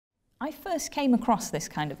I first came across this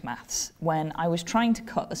kind of maths when I was trying to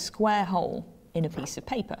cut a square hole in a piece of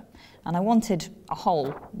paper, and I wanted a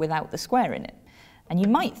hole without the square in it. And you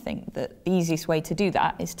might think that the easiest way to do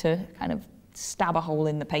that is to kind of stab a hole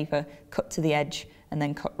in the paper, cut to the edge, and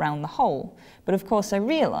then cut round the hole. But of course I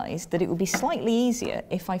realised that it would be slightly easier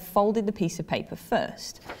if I folded the piece of paper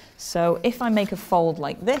first. So if I make a fold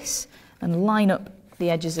like this and line up the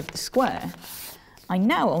edges of the square, I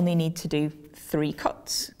now only need to do 3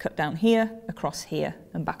 cuts. Cut down here, across here,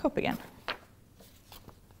 and back up again.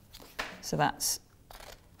 So that's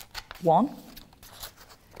 1,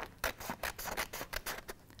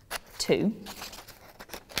 2,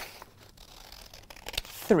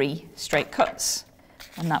 3 straight cuts,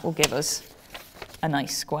 and that will give us a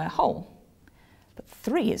nice square hole. But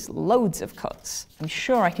 3 is loads of cuts. I'm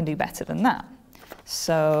sure I can do better than that.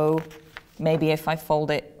 So maybe if I fold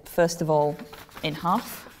it first of all in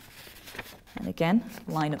half, and again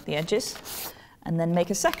line up the edges, and then make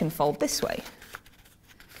a second fold this way.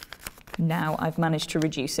 Now I've managed to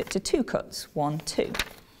reduce it to 2 cuts, 1, 2.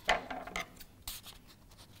 So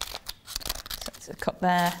it's a cut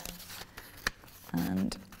there,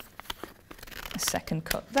 and a second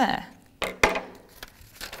cut there. And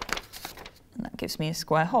that gives me a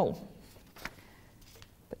square hole.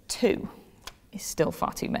 But 2 is still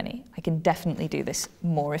far too many. I can definitely do this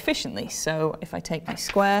more efficiently. So if I take my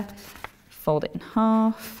square, fold it in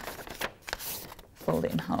half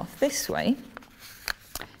this way,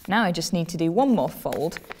 now I just need to do one more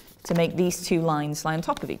fold to make these 2 lines lie on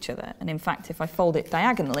top of each other. And in fact, if I fold it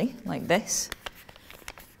diagonally, like this,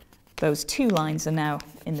 those 2 lines are now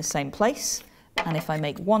in the same place. And if I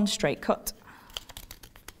make 1 straight cut,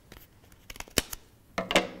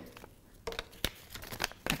 I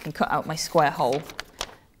can cut out my square hole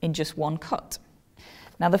in just 1 cut.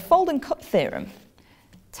 Now the fold and cut theorem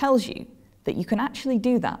tells you that you can actually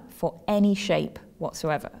do that for any shape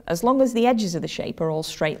whatsoever, as long as the edges of the shape are all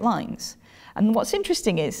straight lines. And what's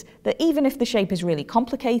interesting is that even if the shape is really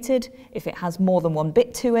complicated, if it has more than 1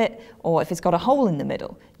 bit to it, or if it's got a hole in the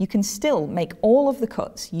middle, you can still make all of the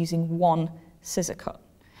cuts using 1 scissor cut.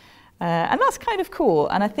 And that's kind of cool,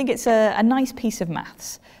 and I think it's a nice piece of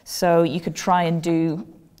maths. So you could try and do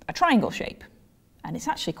a triangle shape, and it's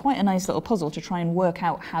actually quite a nice little puzzle to try and work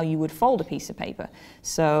out how you would fold a piece of paper.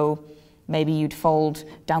 So maybe you'd fold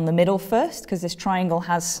down the middle first, because this triangle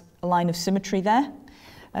has a line of symmetry there.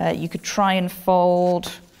 You could try and fold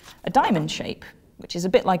a diamond shape, which is a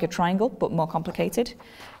bit like a triangle, but more complicated.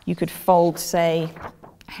 You could fold, say,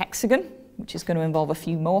 a hexagon, which is going to involve a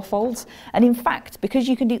few more folds. And in fact, because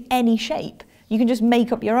you can do any shape, you can just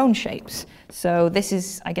make up your own shapes. So this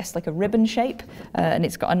is, I guess, like a ribbon shape, and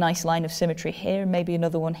it's got a nice line of symmetry here, and maybe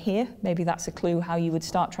another one here. Maybe that's a clue how you would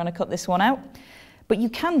start trying to cut this one out. But you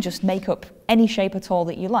can just make up any shape at all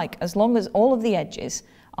that you like, as long as all of the edges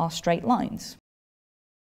are straight lines.